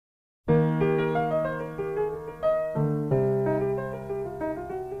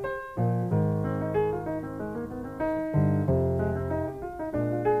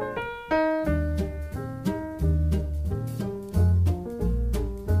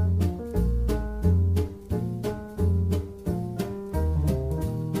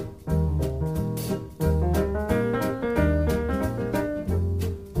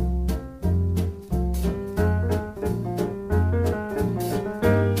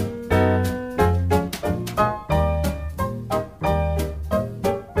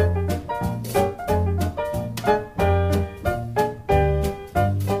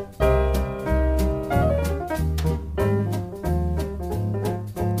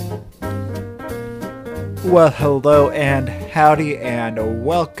Well, hello and howdy, and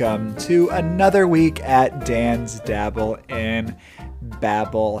welcome to another week at Dan's Dabble in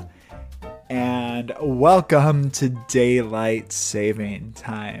Babble. And welcome to Daylight Saving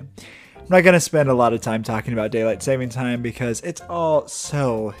Time. I'm not going to spend a lot of time talking about Daylight Saving Time because it's all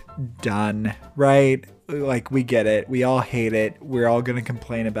so done, right? Like, we get it. We all hate it. We're all going to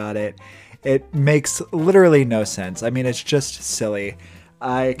complain about it. It makes literally no sense. I mean, it's just silly.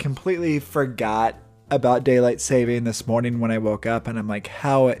 I completely forgot about daylight saving this morning when I woke up, and I'm like,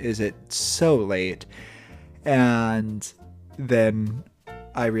 how is it so late? And then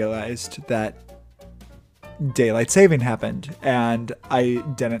I realized that daylight saving happened, and I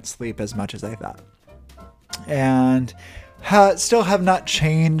didn't sleep as much as I thought. And still have not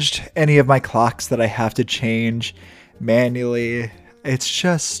changed any of my clocks that I have to change manually. It's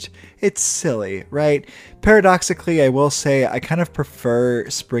silly, right? Paradoxically, I will say I kind of prefer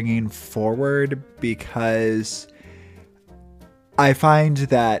springing forward because I find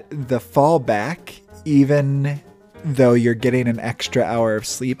that the fall back, even though you're getting an extra hour of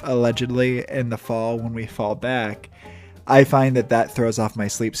sleep allegedly in the fall when we fall back, I find that throws off my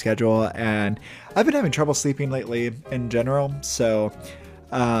sleep schedule, and I've been having trouble sleeping lately in general. So,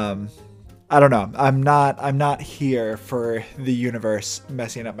 I don't know. I'm not here for the universe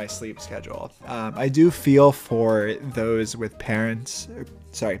messing up my sleep schedule. I do feel for those with parents and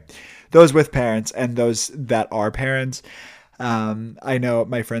those that are parents. I know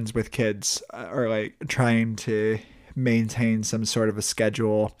my friends with kids are like trying to maintain some sort of a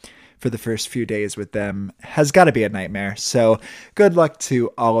schedule for the first few days with them. Has got to be a nightmare. So good luck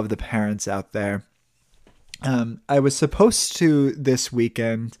to all of the parents out there. I was supposed to this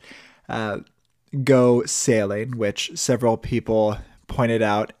weekend go sailing, which several people pointed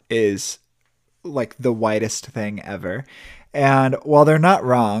out is like the whitest thing ever. And while they're not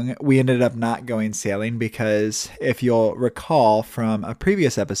wrong, we ended up not going sailing because if you'll recall from a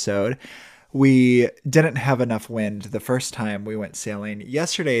previous episode, we didn't have enough wind the first time we went sailing.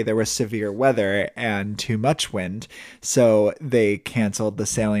 Yesterday, there was severe weather and too much wind, so they canceled the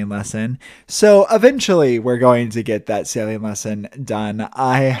sailing lesson. So eventually, we're going to get that sailing lesson done.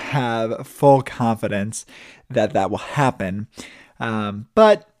 I have full confidence that will happen,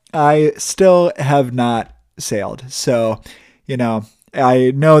 but I still have not sailed. So,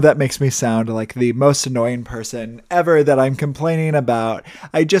 I know that makes me sound like the most annoying person ever that I'm complaining about.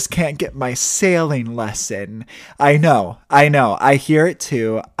 I just can't get my sailing lesson. I know. I hear it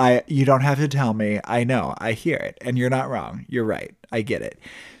too. You don't have to tell me. I know. I hear it. And you're not wrong. You're right. I get it.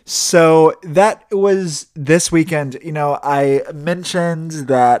 So that was this weekend. I mentioned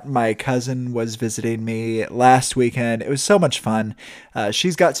that my cousin was visiting me last weekend. It was so much fun.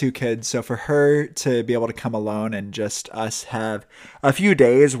 She's got 2 kids, so for her to be able to come alone and just us have a few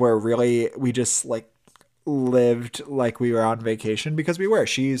days where really we just like lived like we were on vacation, because we were.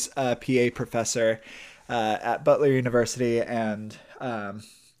 She's a PA professor at Butler University, and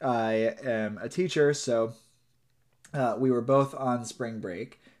I am a teacher, so we were both on spring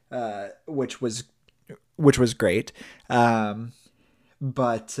break. Which was great. But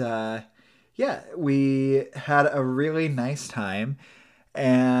we had a really nice time,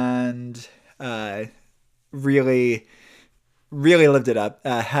 and really lived it up.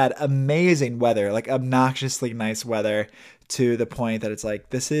 Had amazing weather, like obnoxiously nice weather, to the point that it's like,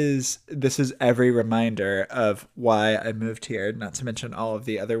 this is every reminder of why I moved here, not to mention all of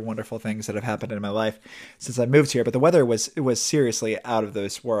the other wonderful things that have happened in my life since I moved here. But the weather was seriously out of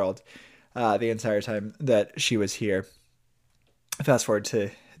this world the entire time that she was here. Fast forward to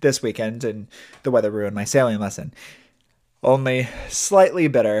this weekend, and the weather ruined my sailing lesson. Only slightly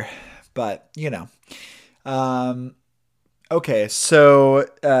bitter, but okay, so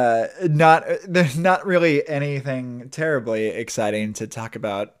there's not really anything terribly exciting to talk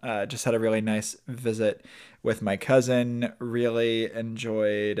about. Just had a really nice visit with my cousin. Really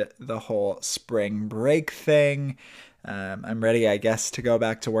enjoyed the whole spring break thing. I'm ready, I guess, to go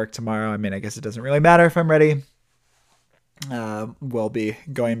back to work tomorrow. I mean, I guess it doesn't really matter if I'm ready. We'll be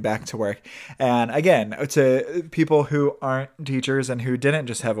going back to work. And again, to people who aren't teachers and who didn't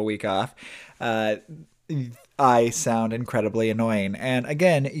just have a week off, I sound incredibly annoying. And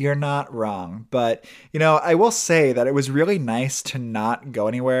again, you're not wrong. But, I will say that it was really nice to not go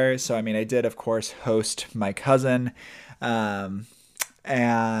anywhere. So, I mean, I did, of course, host my cousin. And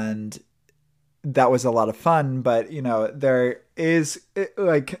that was a lot of fun. But, there is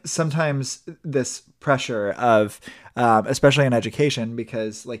like sometimes this pressure of, especially in education,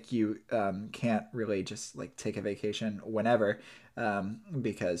 because like you can't really just like take a vacation whenever,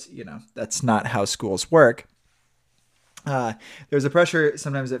 because, that's not how schools work. There's a pressure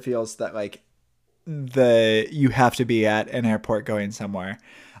sometimes it feels that like you have to be at an airport going somewhere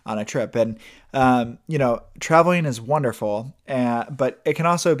on a trip. And, traveling is wonderful, but it can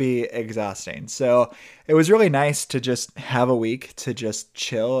also be exhausting. So it was really nice to just have a week to just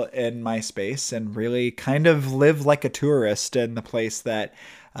chill in my space and really kind of live like a tourist in the place that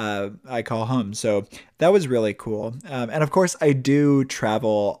I call home. So that was really cool. And of course, I do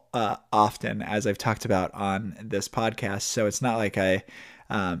travel often, as I've talked about on this podcast. So it's not like I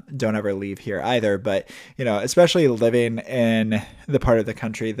don't ever leave here either. But, especially living in the part of the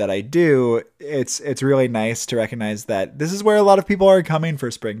country that I do, it's really nice to recognize that this is where a lot of people are coming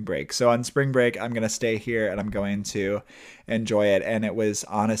for spring break. So on spring break, I'm going to stay here and I'm going to enjoy it. And it was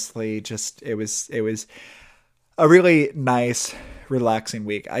honestly it was a really nice, relaxing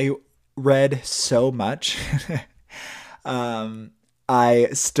week. I read so much. I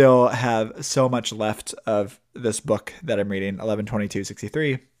still have so much left of this book that I'm reading,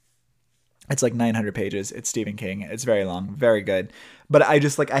 11/22/63. It's like 900 pages. It's Stephen King. It's very long, very good. But I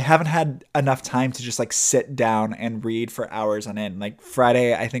haven't had enough time to just sit down and read for hours on end. Like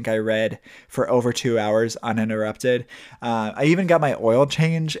Friday, I think I read for over 2 hours uninterrupted. I even got my oil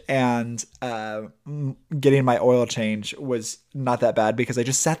change, and getting my oil change was not that bad because I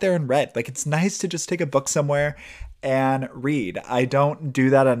just sat there and read. It's nice to just take a book somewhere and read. I don't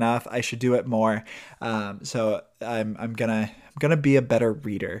do that enough. I should do it more. So I'm gonna be a better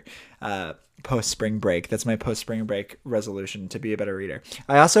reader post spring break. That's my post spring break resolution, to be a better reader.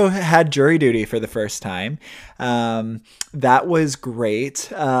 I also had jury duty for the first time. That was great.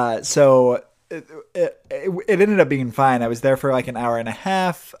 So it ended up being fine. I was there for an hour and a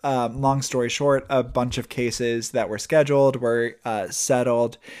half. Long story short, a bunch of cases that were scheduled were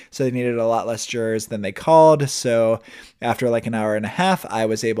settled, so they needed a lot less jurors than they called. So after an hour and a half, I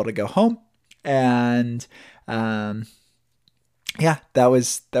was able to go home, and yeah, that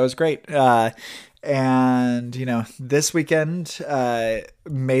was great. And this weekend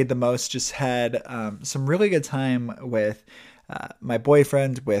made the most. Just had some really good time with my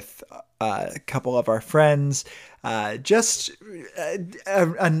boyfriend, with a couple of our friends, just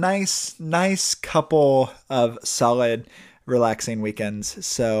a nice couple of solid, relaxing weekends.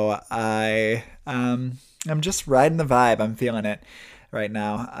 So I'm just riding the vibe. I'm feeling it right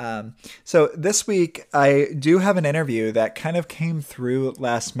now. So this week I do have an interview that kind of came through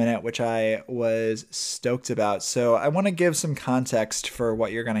last minute, which I was stoked about. So I want to give some context for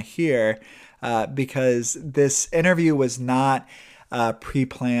what you're going to hear, because this interview was not a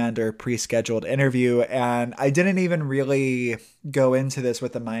pre-planned or pre-scheduled interview. And I didn't even really go into this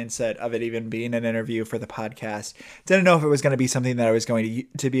with the mindset of it even being an interview for the podcast. Didn't know if it was going to be something that I was going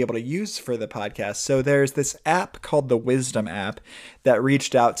to be able to use for the podcast. So there's this app called the Wisdom app that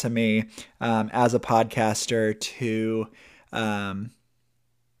reached out to me as a podcaster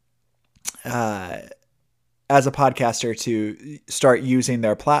to start using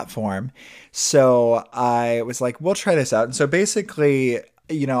their platform. So I was like, we'll try this out. And so basically,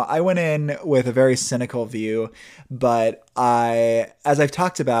 I went in with a very cynical view, but as I've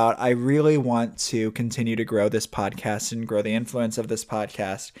talked about, I really want to continue to grow this podcast and grow the influence of this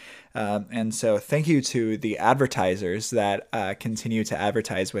podcast. And so thank you to the advertisers that continue to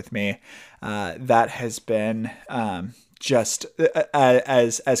advertise with me. That has been just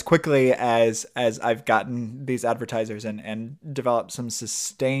as quickly as I've gotten these advertisers and developed some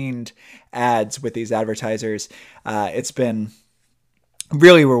sustained ads with these advertisers. It's been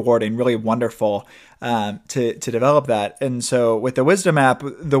really rewarding, really wonderful to develop that. And so with the Wisdom app,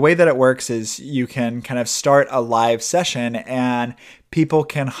 the way that it works is you can kind of start a live session and people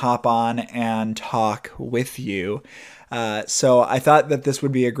can hop on and talk with you. So I thought that this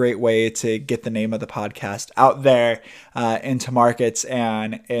would be a great way to get the name of the podcast out there into markets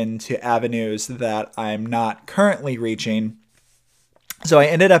and into avenues that I'm not currently reaching. So I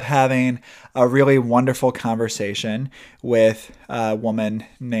ended up having a really wonderful conversation with a woman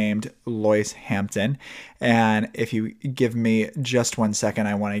named Loyce Hampson. And if you give me just 1 second,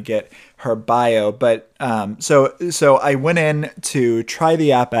 I want to get her bio. But so I went in to try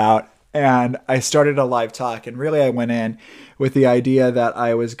the app out, and I started a live talk. And really, I went in with the idea that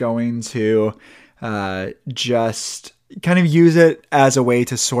I was going to just kind of use it as a way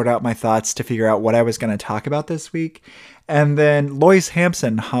to sort out my thoughts, to figure out what I was going to talk about this week. And then Loyce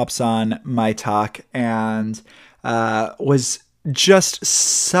Hampson hops on my talk and was just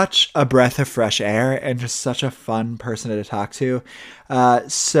such a breath of fresh air and just such a fun person to talk to.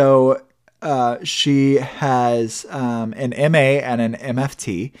 So she has an MA and an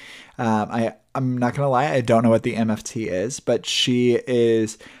MFT. I'm not going to lie, I don't know what the MFT is, but she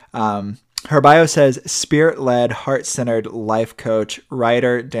is Her bio says spirit-led, heart-centered life coach,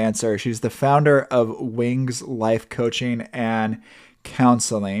 writer, dancer. She's the founder of Wings Life Coaching and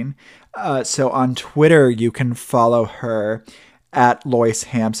Counseling. So on Twitter, you can follow her at Loyce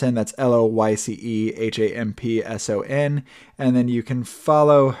Hampson. That's LoyceHampson. And then you can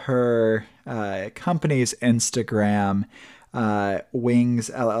follow her company's Instagram, Wings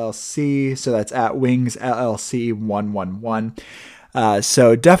LLC. So that's at Wings LLC 111.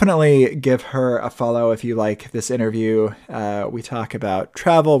 So definitely give her a follow if you like this interview. We talk about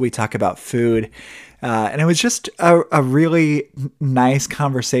travel, we talk about food, and it was just a really nice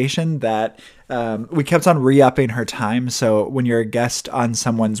conversation that we kept on re-upping her time. So when you're a guest on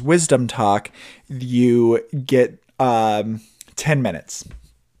someone's wisdom talk, you get 10 minutes.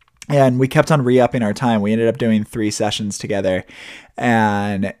 And we kept on re-upping our time. We ended up doing 3 sessions together,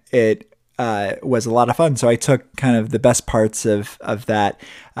 and it was a lot of fun. So I took kind of the best parts of that.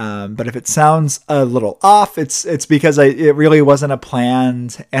 But if it sounds a little off, it's because it really wasn't a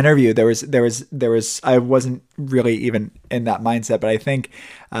planned interview. I wasn't really even in that mindset, but I think,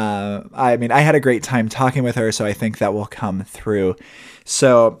 I had a great time talking with her. So I think that will come through.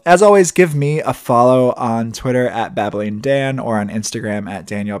 So as always, give me a follow on Twitter at BabblingDan or on Instagram at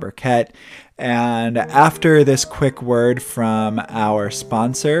Daniel Burkett. And after this quick word from our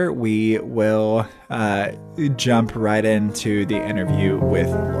sponsor, we will jump right into the interview with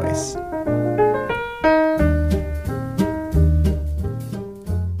Loyce.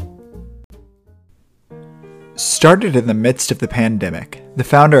 Started in the midst of the pandemic, the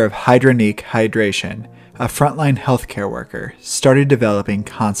founder of Hydronique Hydration, a frontline healthcare worker, started developing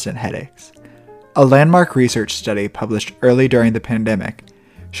constant headaches. A landmark research study published early during the pandemic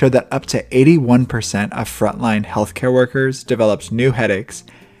showed that up to 81% of frontline healthcare workers developed new headaches,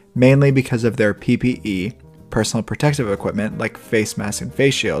 mainly because of their PPE, personal protective equipment like face masks and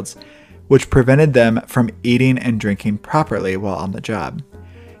face shields, which prevented them from eating and drinking properly while on the job.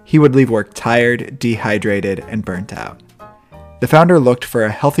 He would leave work tired, dehydrated, and burnt out. The founder looked for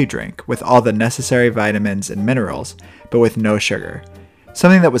a healthy drink with all the necessary vitamins and minerals, but with no sugar,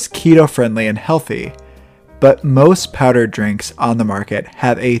 something that was keto-friendly and healthy. But most powdered drinks on the market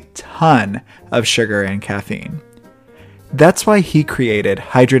have a ton of sugar and caffeine. That's why he created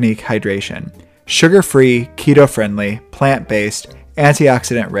Hydronique Hydration, sugar-free, keto-friendly, plant-based,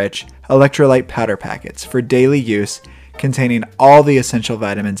 antioxidant-rich, electrolyte powder packets for daily use containing all the essential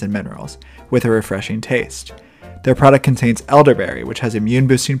vitamins and minerals with a refreshing taste. Their product contains elderberry, which has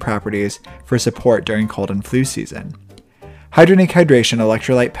immune-boosting properties for support during cold and flu season. Hydronique Hydration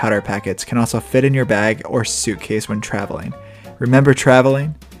electrolyte powder packets can also fit in your bag or suitcase when traveling. Remember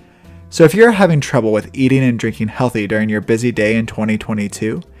traveling? So if you're having trouble with eating and drinking healthy during your busy day in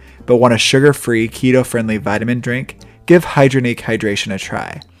 2022, but want a sugar-free, keto-friendly vitamin drink, give Hydronique Hydration a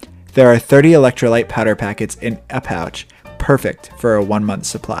try. There are 30 electrolyte powder packets in a pouch, perfect for a 1-month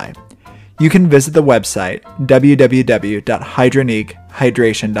supply. You can visit the website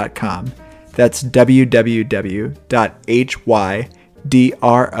www.hydroniquehydration.com. That's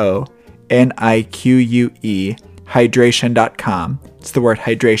www.hydroniquehydration.com. It's the word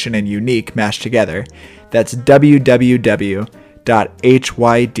hydration and unique mashed together. That's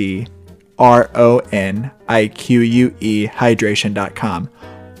www.hydroniquehydration.com.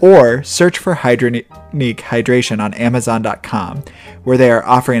 Or search for Hydronique Hydration on Amazon.com, where they are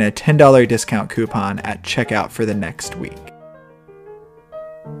offering a $10 discount coupon at checkout for the next week.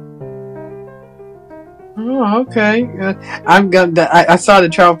 Oh, okay. I saw the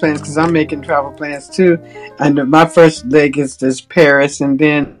travel plans because I'm making travel plans too. And my first leg is Paris, and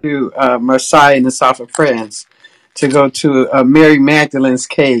then to Marseille in the south of France to go to Mary Magdalene's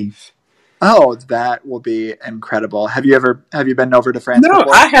cave. Oh, that will be incredible. Have you been over to France No,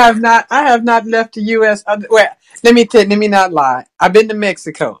 before? I have not. I have not left the U.S. Well, let me not lie. I've been to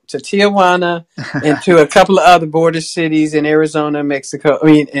Mexico, to Tijuana, and to a couple of other border cities in Arizona, Mexico.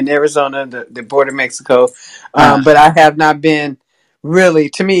 In Arizona, the border Mexico. But I have not been really,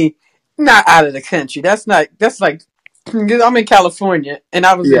 to me, not out of the country. That's like, I'm in California and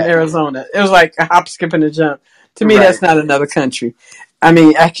I was in Arizona. It was like a hop, skip, and a jump. To me, that's not another country. I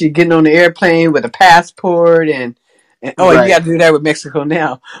mean, actually getting on the airplane with a passport and you got to do that with Mexico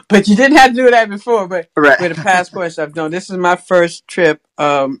now. But you didn't have to do that before, but with a passport and stuff. No, this is my first trip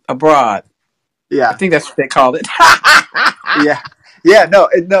abroad. Yeah. I think that's what they call it. No.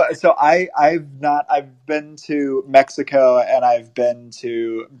 So I've been to Mexico and I've been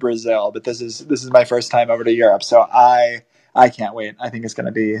to Brazil, but this is my first time over to Europe. So I can't wait. I think it's going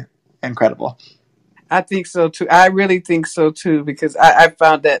to be incredible. I think so too. I really think so too because I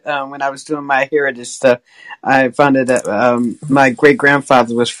found that when I was doing my heritage stuff, I found that my great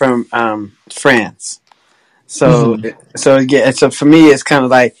grandfather was from France. So Hmm. so yeah, so for me, it's kind of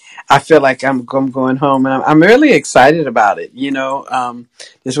like I feel like I'm going home, and I'm really excited about it.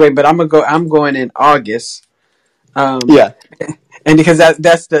 This way. But I'm going in August. Um, Yeah. and because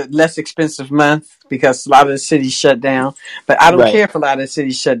that's the less expensive month because a lot of the cities shut down. But I don't Right. care if a lot of the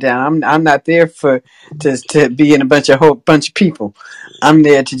cities shut down. I'm not there for to be in a whole bunch of people. I'm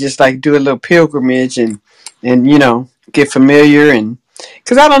there to just like do a little pilgrimage and get familiar and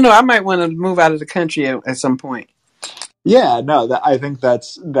because I don't know, I might want to move out of the country at some point. Yeah. No, I think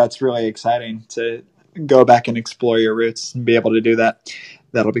that's really exciting to go back and explore your roots and be able to do that.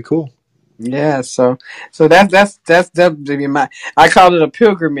 That'll be cool. Yeah, so that's definitely my. I called it a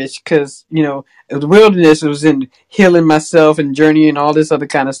pilgrimage because the wilderness was in healing myself and journeying and all this other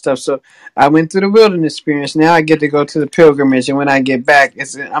kind of stuff. So I went through the wilderness experience. Now I get to go to the pilgrimage, and when I get back,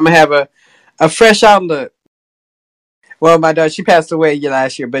 I'm gonna have a fresh outlook. Well, my daughter, she passed away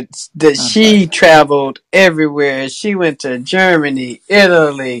last year, but I'm sorry. she traveled everywhere. She went to Germany,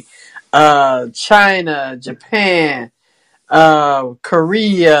 Italy, China, Japan,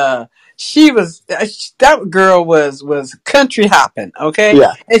 Korea. She was that girl was country hopping, okay.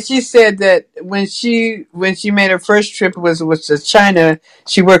 Yeah. And she said that when she made her first trip was to China.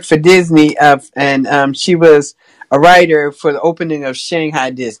 She worked for Disney, and she was a writer for the opening of Shanghai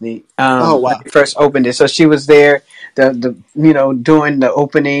Disney. Oh When wow. they first opened it, so she was there, doing the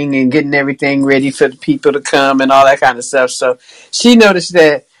opening and getting everything ready for the people to come and all that kind of stuff. So she noticed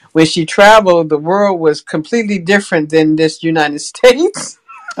that when she traveled, the world was completely different than this United States.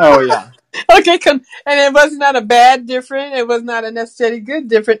 Oh yeah. Okay, and it was not a bad different. It was not a necessarily good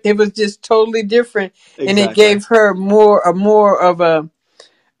different. It was just totally different, and it Exactly. gave her more of a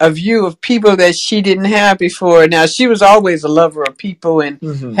view of people that she didn't have before. Now she was always a lover of people and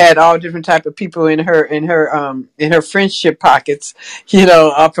Hmm. had all different type of people in her friendship pockets,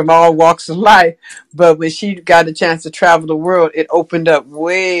 from all walks of life. But when she got a chance to travel the world, it opened up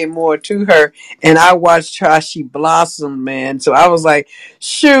way more to her. And I watched her how she blossomed, man. So I was like,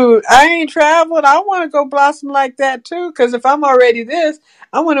 shoot, I ain't traveled. I want to go blossom like that too. Because if I'm already this,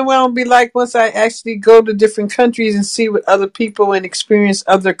 I wonder what it'll be like once I actually go to different countries and see what other people and experience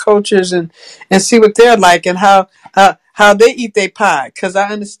other cultures and see what they're like and how they eat their pie. Because I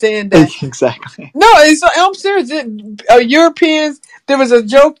understand that. Exactly. No, I'm serious. Europeans. There was a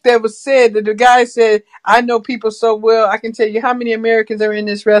joke that was said that the guy said, "I know people so well. I can tell you how many Americans are in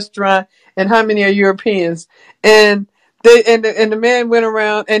this restaurant and how many are Europeans." And the man went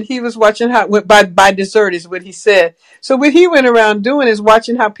around and he was watching how by dessert is what he said. So what he went around doing is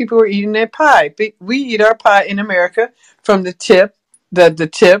watching how people were eating their pie. We eat our pie in America from the tip, the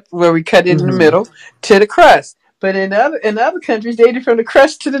tip where we cut it in the Hmm. middle to the crust. But in other countries, they eat it from the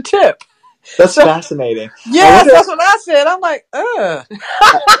crust to the tip. That's So fascinating. I yes, wonder. that's what I said. I'm like, ugh.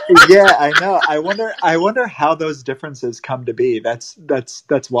 Yeah, I know. I wonder. I wonder how those differences come to be. That's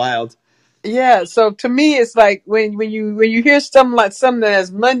wild. Yeah. So to me, it's like when you hear something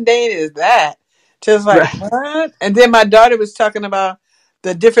as mundane as that, just like Right. what? And then my daughter was talking about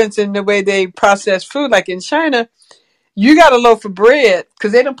the difference in the way they process food. Like in China, you got a loaf of bread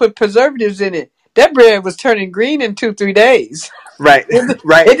because they don't put preservatives in it. That bread was turning green in 2-3 days. Right. It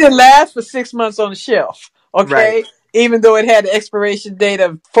Right. didn't last for 6 months on the shelf. Right. Okay, even though it had an expiration date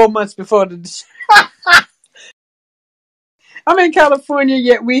of 4 months before the. I'm in California,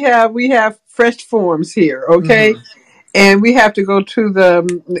 yet we have fresh forms here. Okay, Hmm. and we have to go to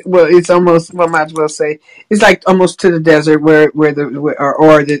the it's almost well, might as well say it's like almost to the desert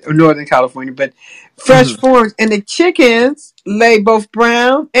or northern California, but fresh Hmm. forms and the chickens lay both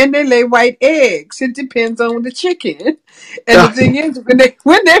brown and they lay white eggs. It depends on the chicken, and the thing is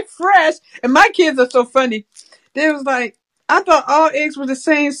when they're fresh, and my kids are so funny. They was like, I thought all eggs were the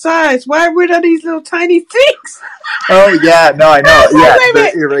same size. Why were there these little tiny things? Oh yeah. No, I I know. was like, Yeah, wait a the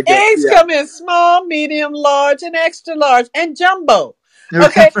minute. irregular. Eggs Yeah. come in small, medium, large, and extra large, and jumbo.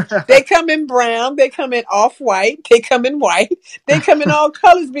 Okay, they come in brown, they come in off white, they come in white, they come in all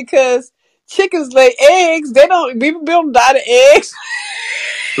colors because chickens lay eggs. They don't. We don't die to eggs.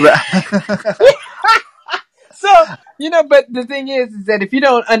 Right. So but the thing is that if you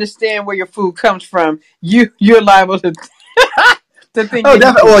don't understand where your food comes from, you're liable to think Oh,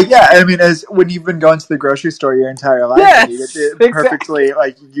 definitely. anything. Well, yeah. I mean, as when you've been going to the grocery store your entire life and you get Yes, the exactly. perfectly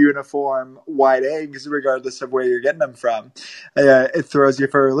like uniform white eggs, regardless of where you're getting them from, it throws you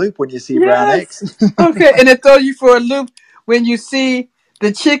for a loop when you see brown Yes. eggs. Okay, and it throws you for a loop when you see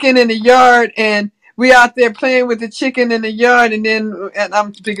the chicken in the yard and we out there playing with the chicken in the yard, and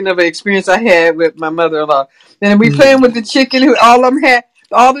I'm speaking of an experience I had with my mother-in-law. And we playing with the chicken. Who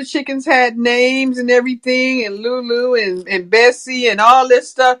all the chickens had names and everything, and Lulu and Bessie and all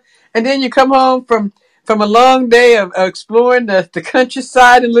this stuff. And then you come home from a long day of exploring the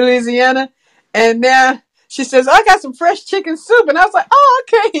countryside in Louisiana, and now she says, "I got some fresh chicken soup," and I was like, "Oh,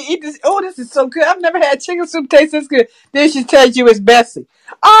 okay, eat this. Oh, this is so good. I've never had chicken soup taste this good." Then she tells you it's Bessie.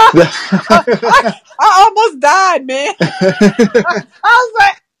 I almost died, man. I was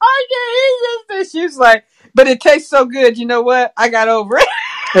like, I can't eat this. She was like, "But it tastes so good. You know what? I got over it."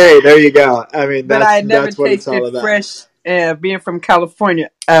 Hey, there you go. I mean, But I had never that's what it's all tasted about. fresh. Being from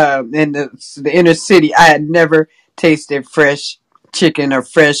California, in the inner city, I had never tasted fresh chicken or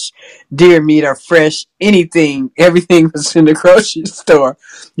fresh deer meat or fresh anything. Everything was in the grocery store.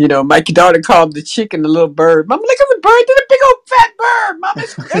 You know, my daughter called the chicken a little bird. Mama, look at the bird. It's a big old fat bird. Mama,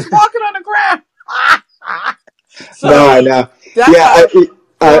 it's walking on the ground. So No, I know. that's Yeah,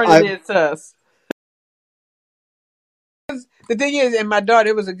 how important it is to us. The thing is, and my daughter,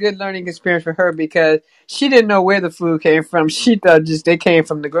 it was a good learning experience for her because she didn't know where the food came from. She thought just they came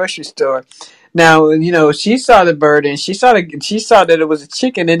from the grocery store. Now, you know, she saw the bird and she saw that it was a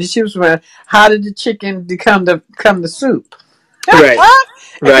chicken, and she was wondering, how did the chicken become the soup? right, Because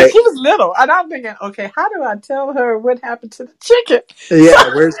right. she was little, and I'm thinking, okay, how do I tell her what happened to the chicken?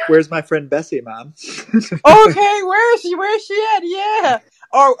 Yeah, where's my friend Bessie, Mom? Okay, where is she? Where is she at? Yeah.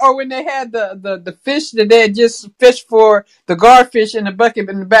 Or when they had the fish that they had just fished for the garfish in the bucket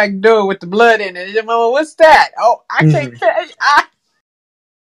in the back door with the blood in it. Mama, what's that? Oh, I can't tell you.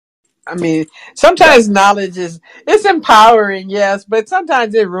 I mean, sometimes knowledge it's empowering, yes, but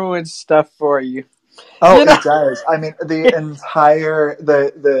sometimes it ruins stuff for you. Oh, You know? it does. I mean, the entire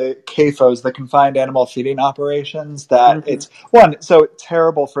the CAFOs, the confined animal feeding operations, that Mm-hmm. it's one so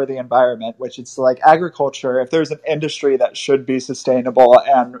terrible for the environment, which it's like agriculture. If there's an industry that should be sustainable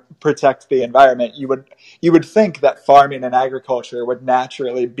and protect the environment, you would think that farming and agriculture would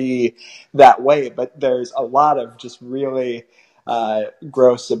naturally be that way, but there's a lot of just really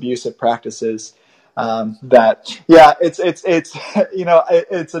gross abusive practices that yeah it's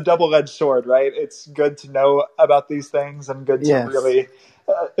it's a double-edged sword, right? It's good to know about these things and good to Yes.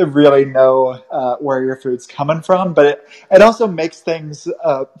 really know where your food's coming from, but it also makes things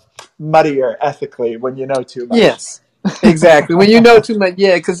muddier ethically when you know too much. Yes. Exactly. When you know too much,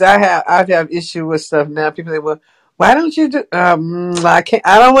 yeah, because I have issue with stuff now. People say, "Well, why don't you do?" I can't.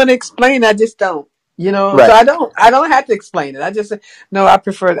 I don't want to explain. I just don't. You know, so Right. I don't have to explain it. I just say, no, I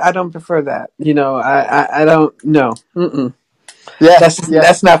don't prefer that. You know, I don't, no. Mm-mm. Yeah, yeah.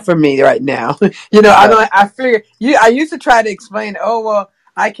 That's not for me right now. You know, Right. I figure, I used to try to explain, oh, well,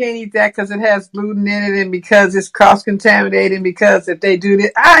 I can't eat that because it has gluten in it and because it's cross contaminated, because if they do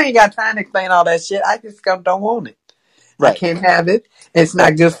this, I ain't got time to explain all that shit. I just don't want it. I Right. can't have it. It's not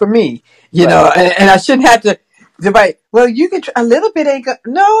Right. good for me. You Right. know, and I shouldn't have to debate. Well, you can a little bit ain't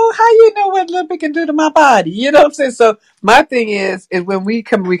no. How you know what a little bit can do to my body? You know what I'm saying? So my thing is when we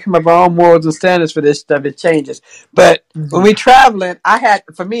come up with our own morals and standards for this stuff. It changes. But when Mm-hmm. we traveling,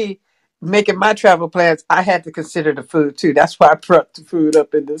 for me, making my travel plans, I had to consider the food too. That's why I brought the food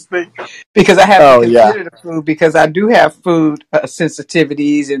up in this thing, because I have to Oh yeah. consider the food, because I do have food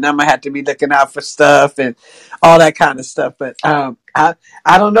sensitivities, and I'm gonna have to be looking out for stuff and all that kind of stuff. But I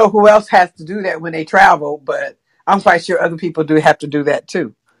don't know who else has to do that when they travel, but I'm quite sure other people do have to do that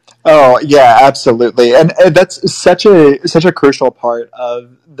too. Oh yeah, absolutely, and that's such a crucial part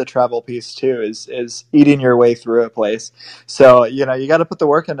of the travel piece too. Is eating your way through a place. So you got to put the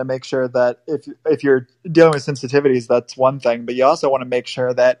work in to make sure that if you're dealing with sensitivities, that's one thing, but you also want to make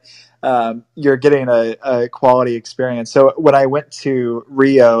sure that you're getting a quality experience. So when I went to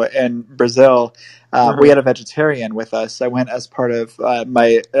Rio in Brazil, we Uh-huh. had a vegetarian with us. I went as part of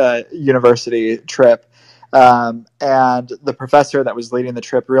my university trip. And the professor that was leading the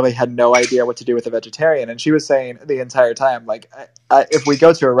trip really had no idea what to do with a vegetarian. And she was saying the entire time, like, if we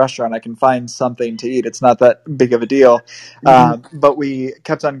go to a restaurant, I can find something to eat. It's not that big of a deal. Mm-hmm. But we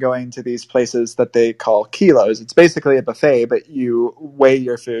kept on going to these places that they call kilos. It's basically a buffet, but you weigh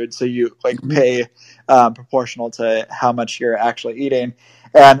your food. So you like Mm-hmm. pay proportional to how much you're actually eating.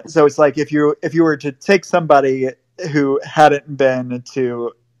 And so it's like if you were to take somebody who hadn't been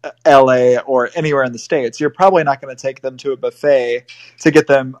to LA or anywhere in the States, you're probably not going to take them to a buffet to get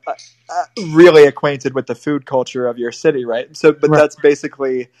them really acquainted with the food culture of your city, right? So, but Right. that's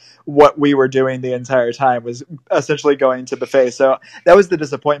basically what we were doing the entire time, was essentially going to buffet. So that was the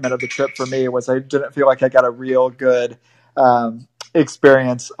disappointment of the trip for me, was I didn't feel like I got a real good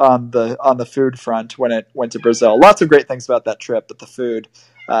experience on the food front when it went to Brazil. Lots of great things about that trip, but the food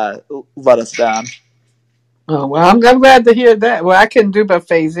let us down. Oh, well, I'm glad to hear that. Well, I couldn't do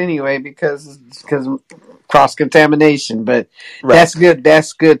buffets anyway because cross contamination, but Right.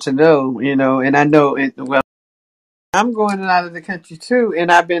 That's good to know, and I know it. Well, I'm going out of the country too,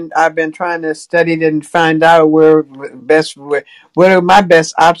 and I've been trying to study it and find out what are my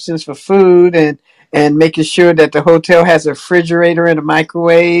best options for food and making sure that the hotel has a refrigerator and a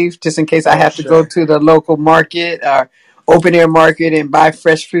microwave just in case I Oh, have to go sure. to the local market or open air market and buy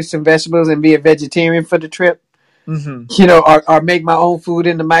fresh fruits and vegetables and be a vegetarian for the trip. Hmm. Or make my own food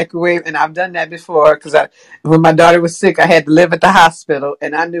in the microwave. And I've done that before because when my daughter was sick, I had to live at the hospital,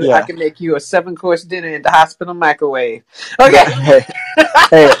 and I knew I Yeah. could make you a 7-course dinner in the hospital microwave. Okay. Hey,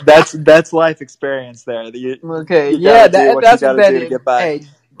 hey, that's life experience there. Okay. You got to Yeah, do what you that's got what to that do to is. get by. Hey,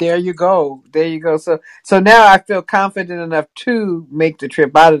 there you go. There you go. So now I feel confident enough to make the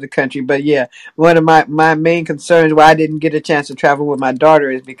trip out of the country. But yeah, one of my main concerns why I didn't get a chance to travel with my daughter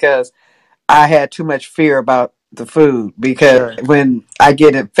is because I had too much fear about the food because Sure. when I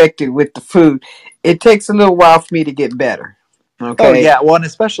get infected with the food, it takes a little while for me to get better. Oh Okay. yeah, well, and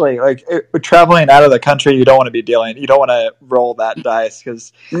especially like traveling out of the country, you don't want to be dealing. You don't want to roll that dice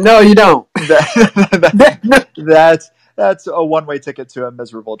because No, you don't. that, No. that's a one way ticket to a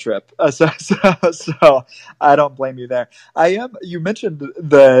miserable trip. So I don't blame you there. I am. You mentioned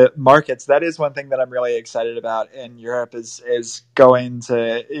the markets. That is one thing that I'm really excited about in Europe is going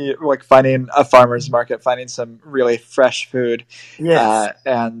to like finding a farmer's market, finding some really fresh food, Yes.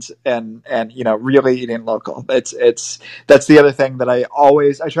 and really eating local. It's that's the other thing that I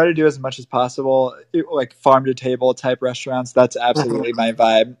try to do as much as possible, like farm to table type restaurants. That's Uh-huh. absolutely my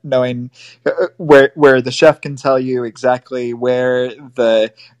vibe. Knowing where the chef can tell you exactly where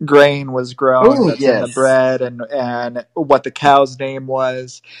the grain was grown Oh that's in the yes. bread and what the cow's name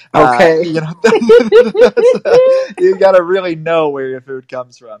was. Okay. That's, you got to really know where your food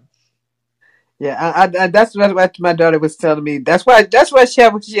comes from. Yeah, that's what my daughter was telling me. That's why she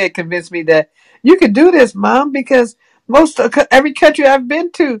had convinced me that you could do this, Mom, because every country I've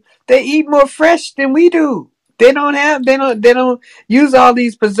been to, they eat more fresh than we do. They don't use all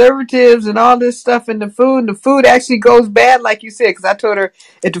these preservatives and all this stuff in the food. And the food actually goes bad, like you said. Because I told her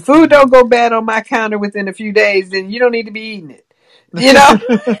if the food don't go bad on my counter within a few days, then you don't need to be eating it. You know,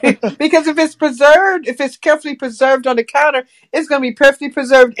 because if it's carefully preserved on the counter, it's going to be perfectly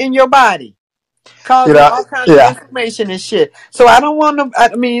preserved in your body you causing know, all kinds of yeah. inflammation and shit. So I don't want them.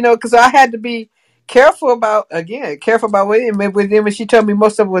 I mean, because I had to be careful about what. But then when she told me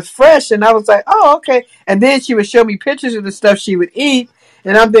most of it was fresh, and I was like, oh, okay. And then she would show me pictures of the stuff she would eat,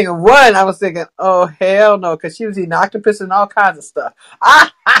 and I'm thinking, what? I was thinking, oh hell no, because she was eating octopus and all kinds of stuff.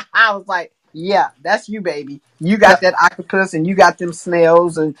 I was like. Yeah, that's you, baby. You No, got that octopus and you got them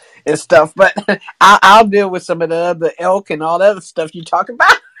snails and stuff. But I'll deal with some of the other elk and all that other stuff you talking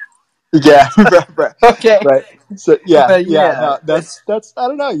about. yeah, right, Okay. right. So yeah, But yeah, yeah, no, that's I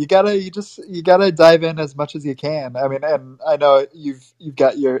don't know. You gotta dive in as much as you can. I mean, and I know you've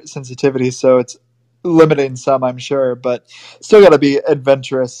got your sensitivity, so it's limiting some, I'm sure, but still gotta be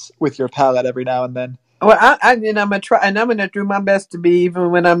adventurous with your palate every now and then. well, and I'm gonna try, and I'm gonna do my best to be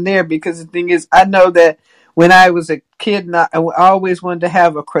even when I'm there because the thing is, I know that when I was a kid, I always wanted to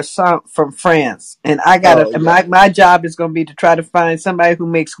have a croissant from France, and Oh and yeah. my job is gonna be to try to find somebody who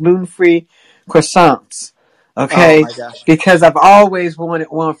makes gluten free croissants. Oh Okay, my gosh. because I've always wanted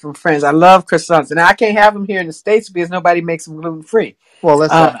one from France. I love croissants, and I can't have them here in the States because nobody makes them gluten free. Well,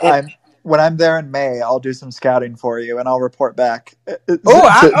 listen, And I'm when I'm there in May, I'll do some scouting for you, and I'll report back.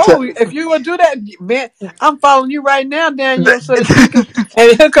 If you would do that, man, I'm following you right now, Daniel, so that you can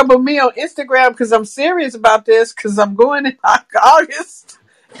and hook up with me on Instagram because I'm serious about this because I'm going in August,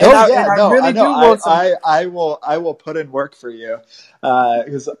 Oh and yeah, I no, I really know. do want some. I will put in work for you.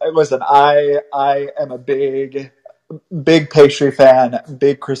 Because listen, I am a big pastry fan,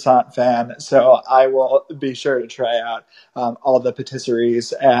 big croissant fan. So I will be sure to try out all the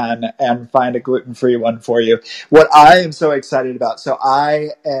patisseries and find a gluten free one for you. What I am so excited about. So I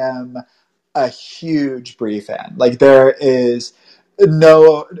am a huge Brie fan. Like there is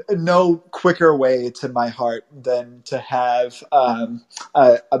no quicker way to my heart than to have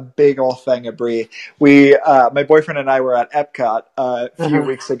a big old thing of Brie. We my boyfriend and I were at Epcot a few Uh-huh.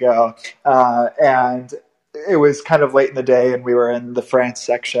 weeks ago, and it was kind of late in the day, and we were in the France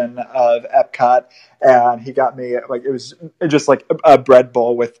section of Epcot, and he got me like it was just like a bread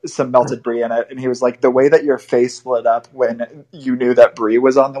bowl with some melted brie in it, and he was like, "The way that your face lit up when you knew that brie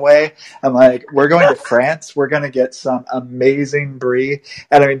was on the way." I'm like, "We're going to France. We're going to get some amazing brie,"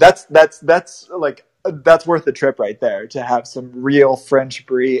 and I mean that's like that's worth the trip right there to have some real French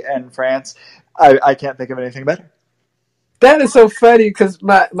brie in France. I can't think of anything better. That is so funny because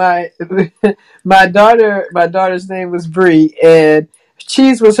my daughter's name was Brie, and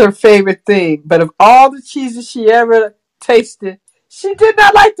cheese was her favorite thing. But of all the cheeses she ever tasted, she did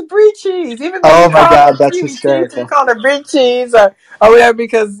not like the Brie cheese. Even though Oh we my called God, her that's Brie cheese, we hysterical. called her Brie cheese or whatever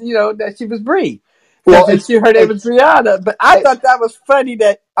because that she was Brie. Well, Because her name was Brianna. But I it's thought that was funny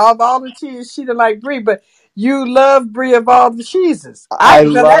that of all the cheese she didn't like Brie, but you love Brie of all the cheeses. I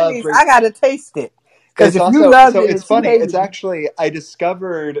So that love means I gotta taste it. Because It's if you also loved so it it's and she funny. It's hated it. actually I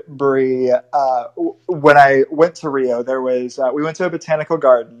discovered Brie when I went to Rio. There was we went to a botanical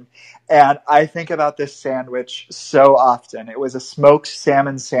garden, and I think about this sandwich so often. It was a smoked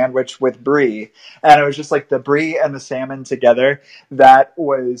salmon sandwich with Brie, and it was just like the Brie and the salmon together. That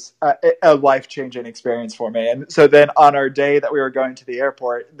was a life changing experience for me. And so then on our day that we were going to the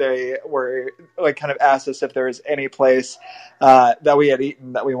airport, they were like kind of asked us if there was any place that we had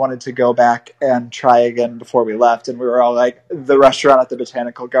eaten that we wanted to go back and try again before we left. And we were all like, the restaurant at the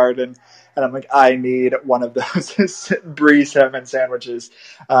Botanical Garden. And I'm like, I need one of those Brie salmon sandwiches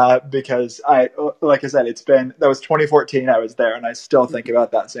because like I said, that was 2014. I was there, and I still think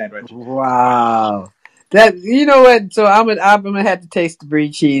about that sandwich. Wow. That you know what? So I'm gonna have to taste the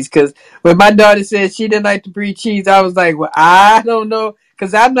Brie cheese because when my daughter said she didn't like the Brie cheese, I was like, well, I don't know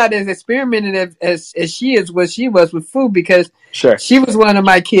because I'm not as experimented as she is what she was with food because Sure. she was one of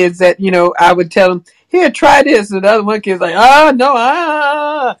my kids that I would tell them here try this and the other one kid's like oh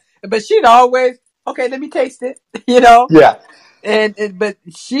no but she'd always okay let me taste it Yeah. but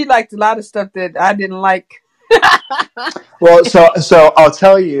she liked a lot of stuff that I didn't like. Well, so I'll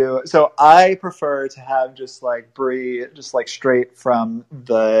tell you. So I prefer to have just like brie, just like straight from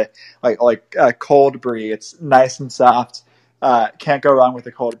the cold brie. It's nice and soft. Can't go wrong with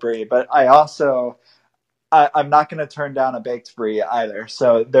a cold brie. But I'm not going to turn down a baked brie either.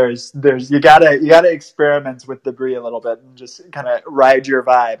 So there's you gotta experiment with the brie a little bit and just kind of ride your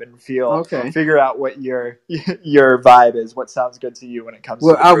vibe and Okay. figure out what your vibe is, what sounds good to you when it comes to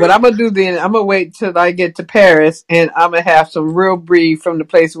Well, the what brie. I'm gonna do then, I'm gonna wait till I get to Paris, and I'm gonna have some real brie from the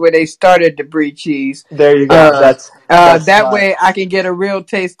place where they started the brie cheese. There you go. That's That smart. way I can get a real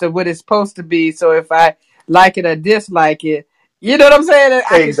taste of what it's supposed to be. So if I like it or dislike it, you know what I'm saying?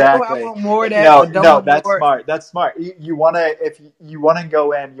 I can say, oh, I Exactly. want more of that, No, or don't no, want that's more. smart. That's smart. You want to, if you want to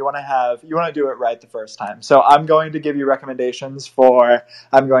go in, you want to do it right the first time. So I'm going to give you recommendations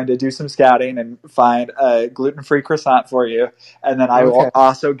I'm going to do some scouting and find a gluten-free croissant for you. And then I will Okay.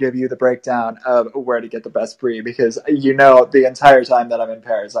 also give you the breakdown of where to get the best brie because the entire time that I'm in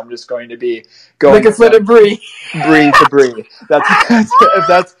Paris, I'm just going to be going Looking for the from brie. brie to brie. If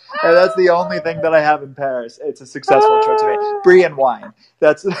that's the only thing that I have in Paris, it's a successful trip to me. Brie and wine.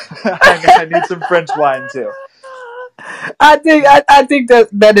 That's I need some French wine too. I think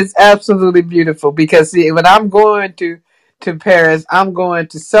that is absolutely beautiful because see when I'm going to Paris, I'm going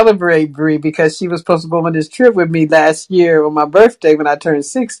to celebrate Brie because she was supposed to go on this trip with me last year on my birthday when I turned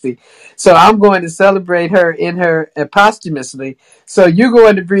 60. So I'm going to celebrate her in her posthumously. So you're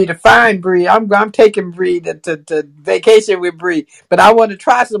going to Brie to find Brie. I'm taking Brie to vacation with Brie, but I want to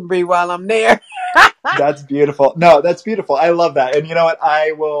try some Brie while I'm there. That's beautiful. No, that's beautiful. I love that. And you know what?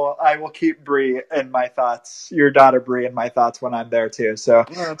 I will keep Brie in my thoughts. Your daughter Brie in my thoughts when I'm there too. So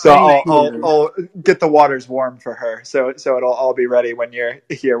Oh, so thank I'll you. I'll get the waters warm for her. So it'll all be ready when you're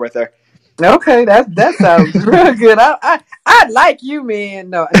here with her. Okay, that sounds real good. I like you, man.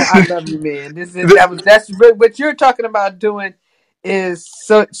 No, I love you, man. That's what you're talking about doing is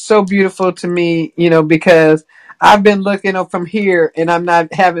so beautiful to me. Because I've been looking up from here, and I'm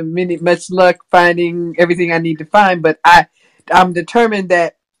not having much luck finding everything I need to find. But I'm determined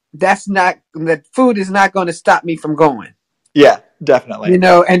that food is not going to stop me from going. Yeah, definitely.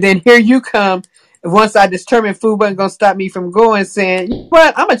 And then here you come. Once I determined food wasn't going to stop me from going, saying, you know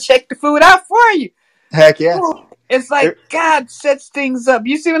what, I'm going to check the food out for you. Heck yeah. Ooh, it's like God sets things up.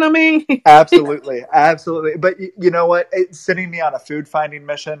 You see what I mean? Absolutely, absolutely. But you know what? Sending me on a food finding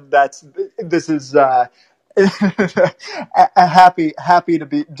mission. This is happy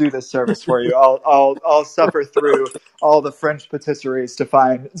to do this service for you. I'll suffer through all the French patisseries to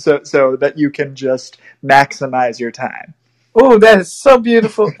find so that you can just maximize your time. Oh, that is so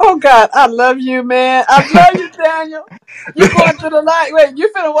beautiful. Oh God, I love you, man. I love you, Daniel. You going through the lion? Wait, you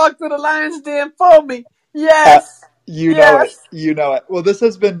finna walk through the lion's den for me? Uh, Yes, you know it. yes. You know it. Well, this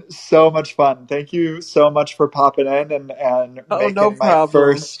has been so much fun. Thank you so much for popping in and Oh, no making my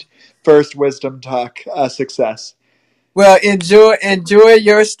problem. first wisdom talk a success. Well, enjoy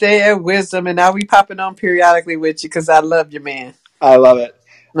your stay at Wisdom, and I'll be popping on periodically with you because I love you, man. I love it.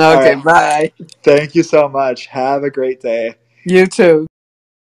 All Okay, right. bye. Thank you so much. Have a great day. You too.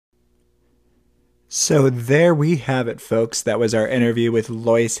 So there we have it, folks. That was our interview with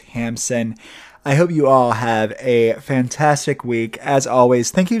Loyce Hampson. I hope you all have a fantastic week. As always,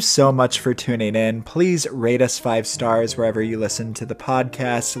 thank you so much for tuning in. Please rate us 5 stars wherever you listen to the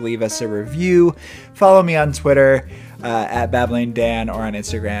podcast. Leave us a review. Follow me on Twitter at Babbling Dan, or on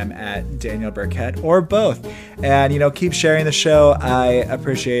Instagram at Daniel Burkett, or both. And, keep sharing the show. I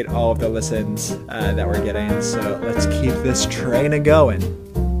appreciate all of the listens that we're getting. So let's keep this train a-going.